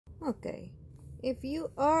Okay, if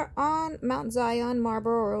you are on Mount Zion,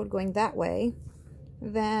 Marlboro Road going that way,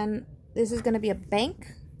 then this is going to be a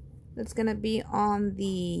bank that's going to be on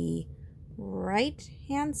the right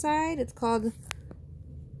hand side. It's called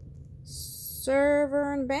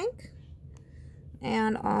Severn Bank.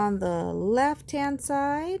 And on the left hand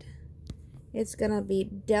side, it's going to be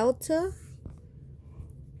Delta,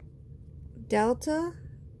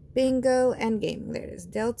 Bingo, and Gaming. There it is,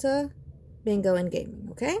 Delta, Bingo, and Gaming.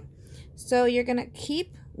 Okay, so you're going to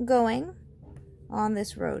keep going on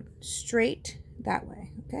this road straight that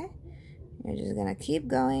way. Okay, you're just going to keep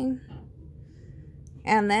going,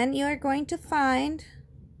 and then you're going to find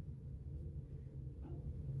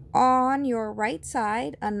on your right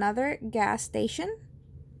side another gas station.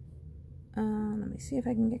 Let me see if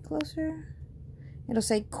I can get closer. It'll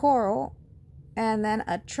say Coral, and then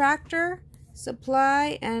a Tractor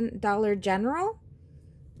Supply and Dollar General.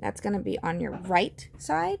 That's going to be on your right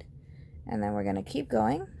side, and then we're going to keep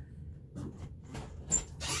going.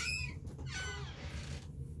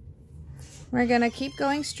 We're going to keep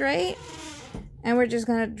going straight, and we're just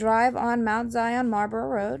going to drive on Mount Zion, Marlboro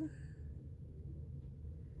Road.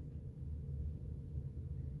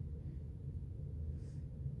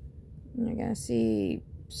 And you're going to see,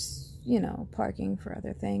 you know, parking for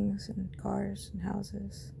other things and cars and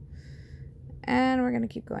houses. And we're going to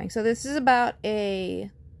keep going. So this is about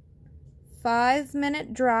a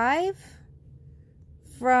 5-minute drive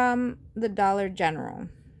from the Dollar General.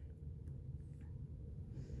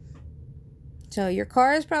 So your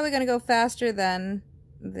car is probably going to go faster than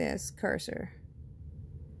this cursor.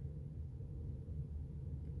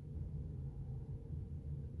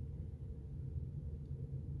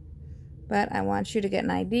 But I want you to get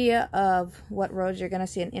an idea of what roads you're going to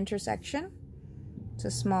see an intersection. It's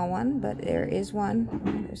a small one, but there is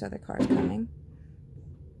one. There's other cars coming.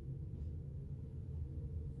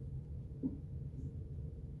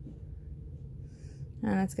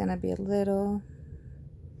 And it's going to be a little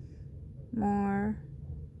more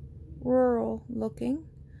rural looking,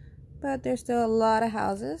 but there's still a lot of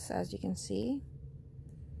houses, as you can see.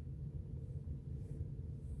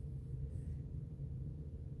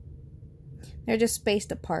 They're just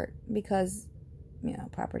spaced apart because, you know,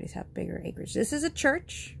 properties have bigger acreage. This is a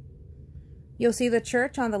church. You'll see the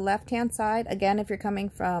church on the left-hand side. Again, if you're coming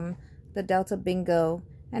from the Delta, Bingo,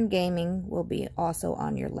 and Gaming, will be also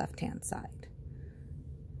on your left-hand side.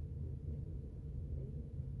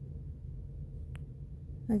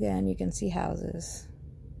 Again, you can see houses.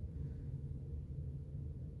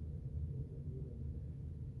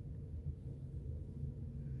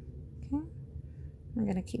 Okay, I'm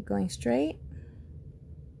going to keep going straight.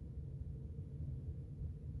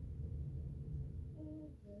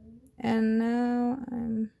 And now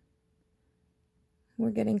we're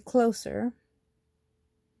getting closer.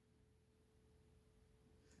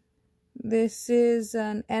 This is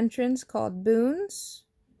an entrance called Boone's.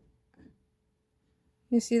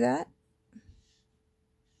 You see that?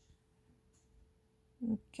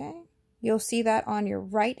 Okay. You'll see that on your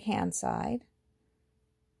right hand side.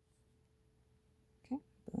 Okay,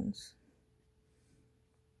 Boone's.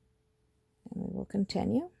 And we will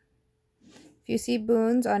continue. If you see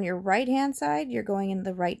Boone's on your right hand side, you're going in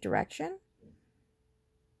the right direction.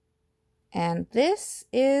 And this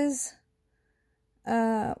is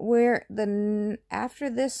where after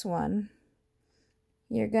this one,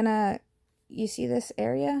 you're gonna, you see this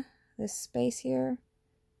area, this space here?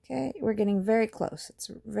 Okay, we're getting very close.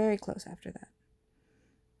 It's very close after that.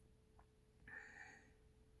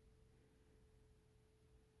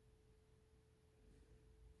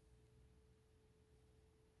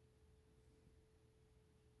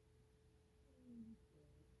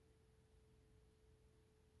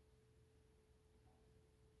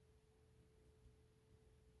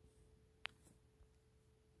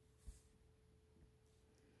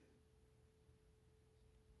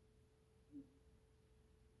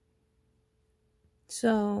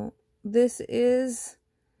 So this is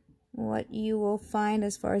what you will find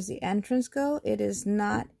as far as the entrance go. It is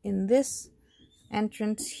not in this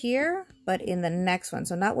entrance here, but in the next one.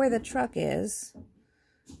 So not where the truck is,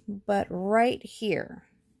 but right here.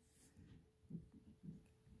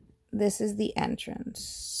 This is the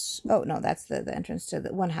entrance. Oh, no, that's the entrance to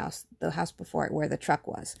the one house, the house before it where the truck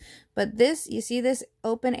was. But this, you see this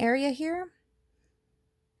open area here?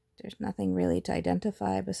 There's nothing really to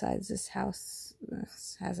identify besides this house.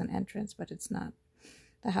 This has an entrance, but it's not.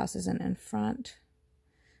 The house isn't in front.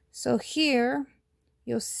 So here,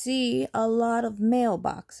 you'll see a lot of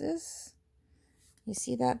mailboxes. You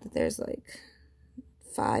see that there's like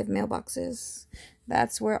 5 mailboxes.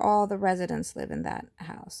 That's where all the residents live in that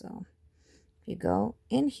house. So If you go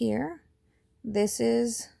in here, this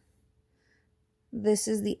is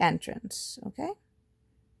the entrance, okay?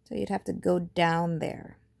 So you'd have to go down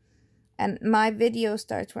there. And my video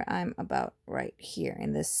starts where I'm about right here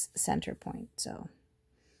in this center point. So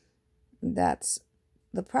that's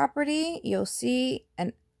the property. You'll see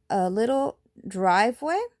a little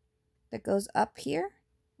driveway that goes up here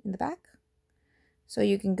in the back. So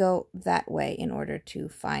you can go that way in order to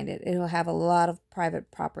find it. It'll have a lot of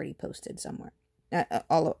private property posted somewhere,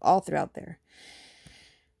 all throughout there.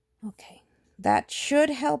 Okay, that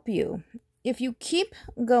should help you. If you keep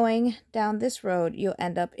going down this road, you'll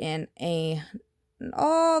end up in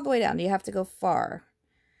all the way down. You have to go far,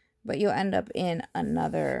 but you'll end up in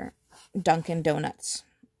another Dunkin' Donuts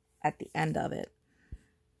at the end of it.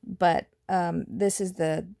 But this is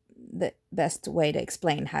the best way to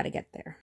explain how to get there.